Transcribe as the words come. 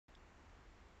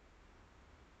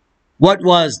What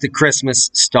was the Christmas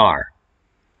star?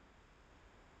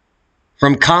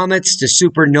 From comets to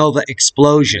supernova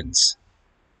explosions.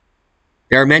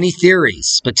 There are many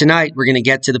theories, but tonight we're going to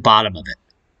get to the bottom of it.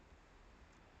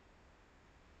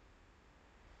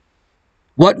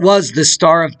 What was the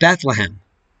Star of Bethlehem?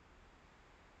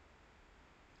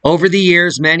 Over the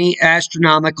years, many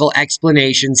astronomical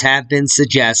explanations have been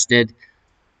suggested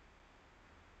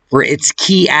for its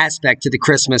key aspect to the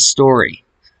Christmas story.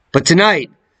 But tonight,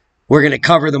 we're going to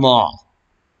cover them all.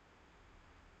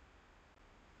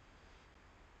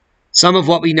 Some of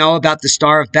what we know about the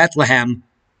Star of Bethlehem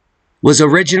was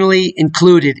originally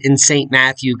included in St.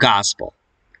 Matthew's Gospel.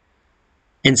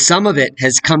 And some of it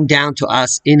has come down to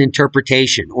us in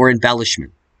interpretation or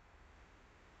embellishment.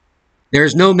 There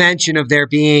is no mention of there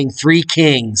being 3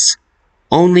 kings,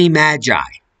 only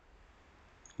magi,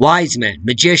 wise men,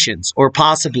 magicians, or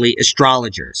possibly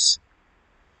astrologers,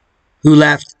 who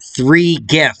left 3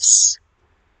 gifts.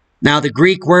 Now, the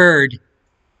Greek word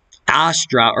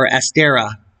astra or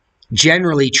astera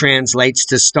generally translates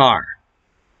to star,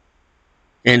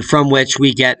 and from which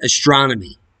we get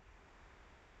astronomy.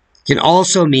 Can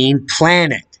also mean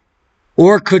planet,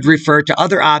 or could refer to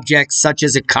other objects such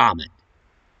as a comet.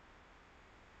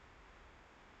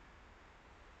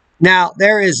 Now,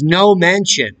 there is no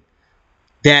mention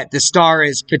that the star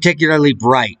is particularly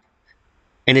bright,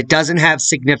 and it doesn't have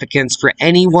significance for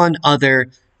anyone other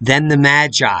than the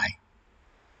Magi.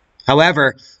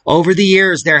 However, over the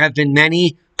years, there have been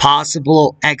many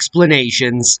possible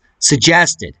explanations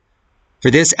suggested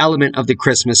for this element of the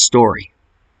Christmas story.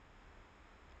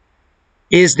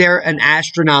 Is there an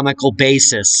astronomical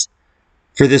basis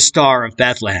for the Star of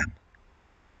Bethlehem?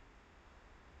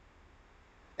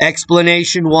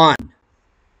 Explanation 1.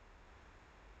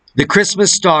 The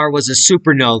Christmas star was a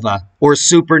supernova or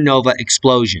supernova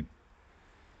explosion.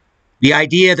 The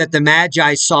idea that the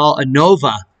Magi saw a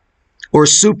nova or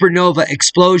supernova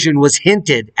explosion was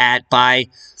hinted at by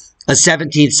a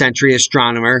 17th century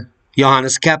astronomer,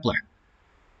 Johannes Kepler,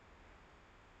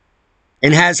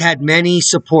 and has had many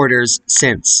supporters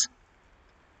since.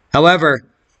 However,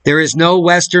 there is no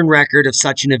Western record of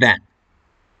such an event.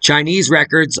 Chinese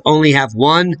records only have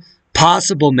one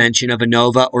possible mention of a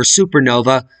nova or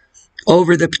supernova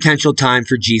over the potential time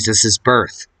for Jesus'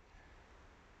 birth.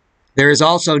 There is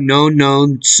also no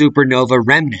known supernova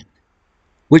remnant,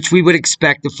 which we would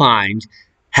expect to find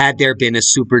had there been a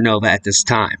supernova at this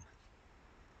time.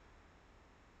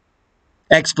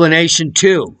 Explanation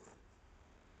 2.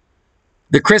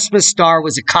 The Christmas star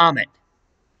was a comet.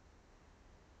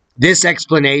 This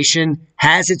explanation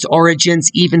has its origins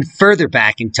even further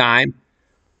back in time,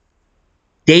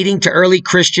 dating to early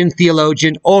Christian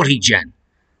theologian Origen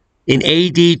in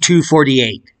AD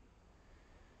 248.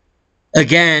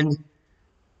 Again,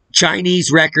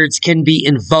 Chinese records can be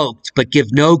invoked, but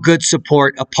give no good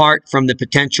support apart from the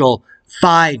potential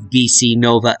 5 BC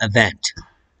nova event,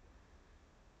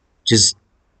 which is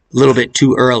a little bit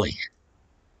too early.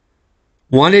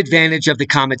 One advantage of the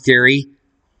comet theory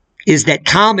is that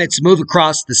comets move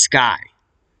across the sky.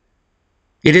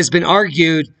 It has been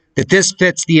argued that this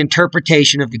fits the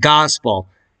interpretation of the gospel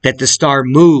that the star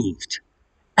moved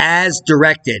as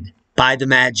directed by the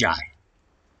Magi.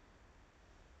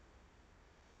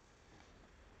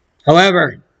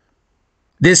 However,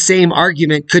 this same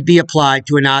argument could be applied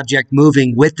to an object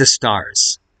moving with the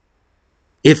stars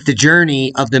if the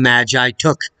journey of the Magi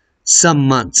took some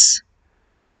months.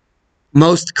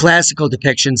 Most classical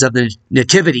depictions of the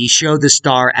Nativity show the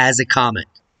star as a comet.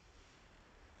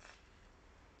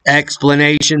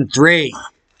 Explanation 3.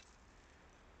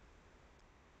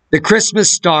 The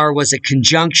Christmas star was a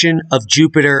conjunction of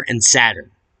Jupiter and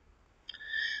Saturn.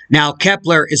 Now,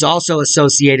 Kepler is also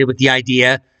associated with the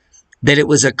idea that it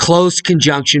was a close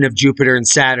conjunction of Jupiter and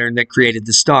Saturn that created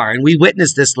the star. And we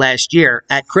witnessed this last year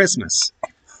at Christmas.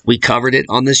 We covered it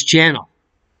on this channel.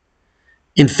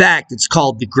 In fact, it's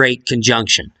called the Great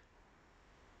Conjunction.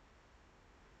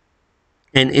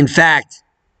 And in fact,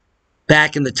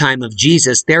 back in the time of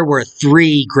Jesus, there were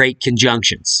 3 great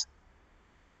conjunctions.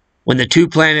 When the 2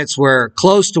 planets were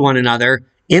close to one another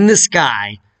in the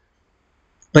sky,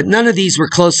 but none of these were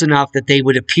close enough that they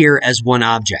would appear as one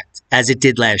object, as it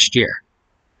did last year.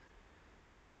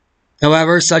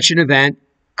 However, such an event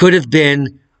could have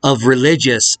been of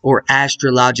religious or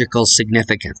astrological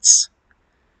significance,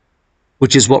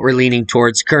 which is what we're leaning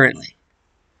towards currently.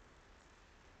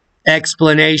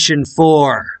 Explanation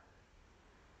 4.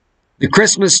 The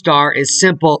Christmas star is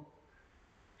simple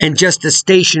and just a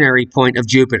stationary point of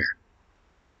Jupiter.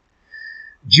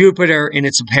 Jupiter, in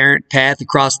its apparent path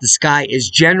across the sky, is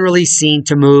generally seen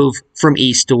to move from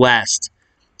east to west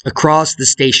across the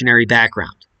stationary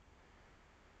background.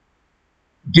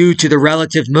 Due to the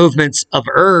relative movements of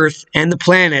Earth and the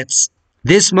planets,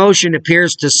 this motion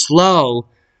appears to slow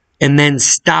and then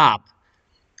stop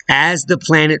as the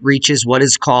planet reaches what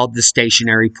is called the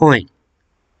stationary point.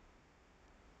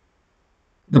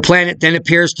 The planet then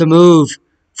appears to move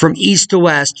from east to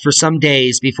west for some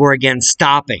days before again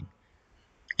stopping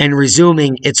and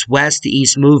resuming its west to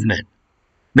east movement.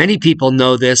 Many people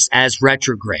know this as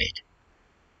retrograde.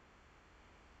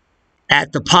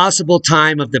 At the possible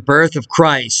time of the birth of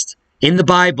Christ in the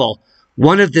Bible,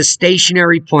 one of the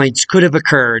stationary points could have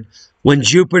occurred when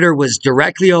Jupiter was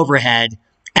directly overhead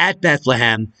at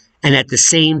Bethlehem and at the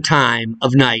same time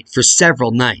of night for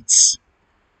several nights.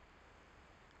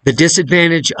 The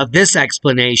disadvantage of this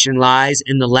explanation lies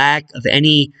in the lack of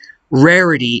any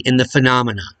rarity in the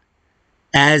phenomenon,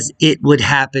 as it would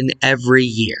happen every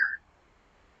year.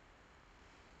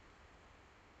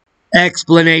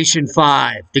 Explanation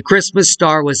 5. The Christmas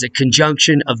star was a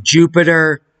conjunction of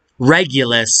Jupiter,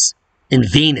 Regulus, and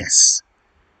Venus.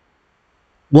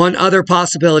 One other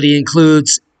possibility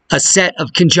includes a set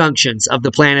of conjunctions of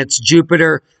the planets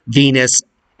Jupiter, Venus,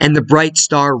 and the bright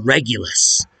star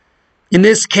Regulus. In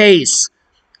this case,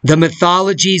 the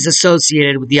mythologies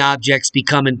associated with the objects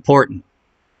become important.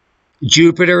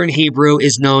 Jupiter in Hebrew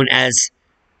is known as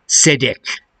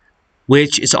Siddiq,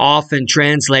 which is often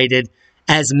translated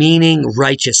as meaning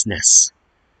righteousness.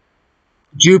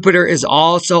 Jupiter is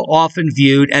also often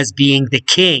viewed as being the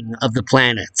king of the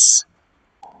planets.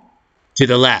 To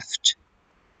the left.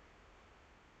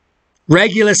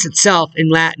 Regulus itself in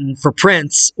Latin for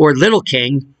prince or little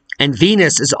king, and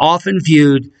Venus is often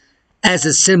viewed as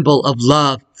a symbol of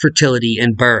love, fertility,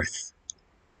 and birth.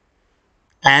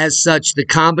 As such, the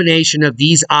combination of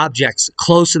these objects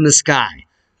close in the sky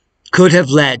could have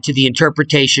led to the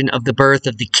interpretation of the birth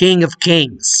of the King of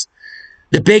Kings,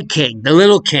 the big king, the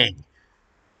little king,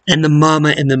 and the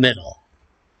mama in the middle.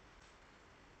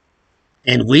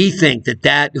 And we think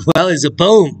that, well, is a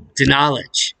boom to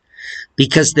knowledge,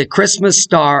 because the Christmas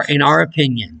star, in our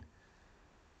opinion,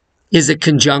 is a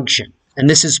conjunction. And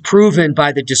this is proven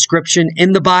by the description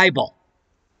in the Bible.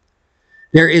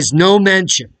 There is no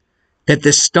mention that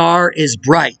the star is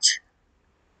bright,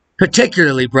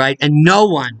 particularly bright, and no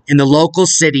one in the local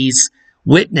cities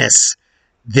witness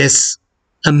this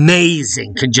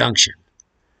amazing conjunction.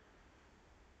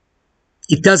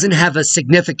 It doesn't have a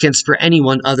significance for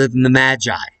anyone other than the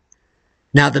Magi.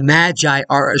 Now, the Magi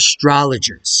are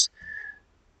astrologers,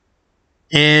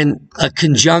 and a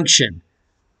conjunction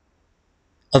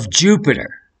of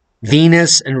Jupiter,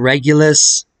 Venus, and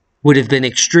Regulus would have been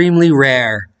extremely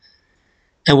rare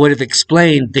and would have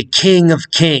explained the King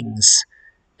of Kings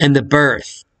and the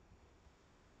birth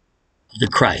of the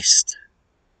Christ.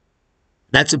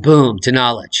 That's a boom to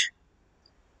knowledge.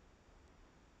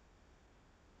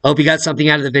 I hope you got something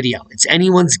out of the video. It's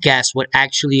anyone's guess what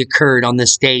actually occurred on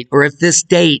this date, or if this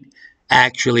date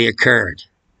actually occurred.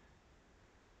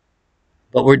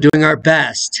 But we're doing our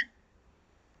best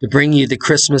to bring you the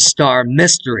Christmas star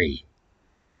mystery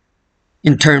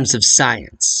in terms of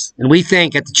science. And we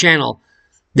think at the channel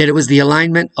that it was the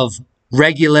alignment of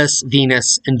Regulus,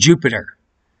 Venus, and Jupiter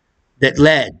that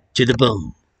led to the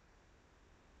boom.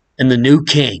 And the new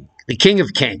king, the King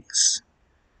of Kings.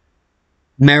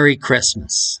 Merry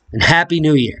Christmas and Happy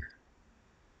New Year.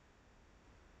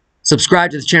 Subscribe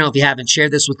to the channel if you haven't.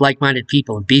 Share this with like-minded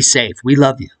people and be safe. We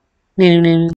love you.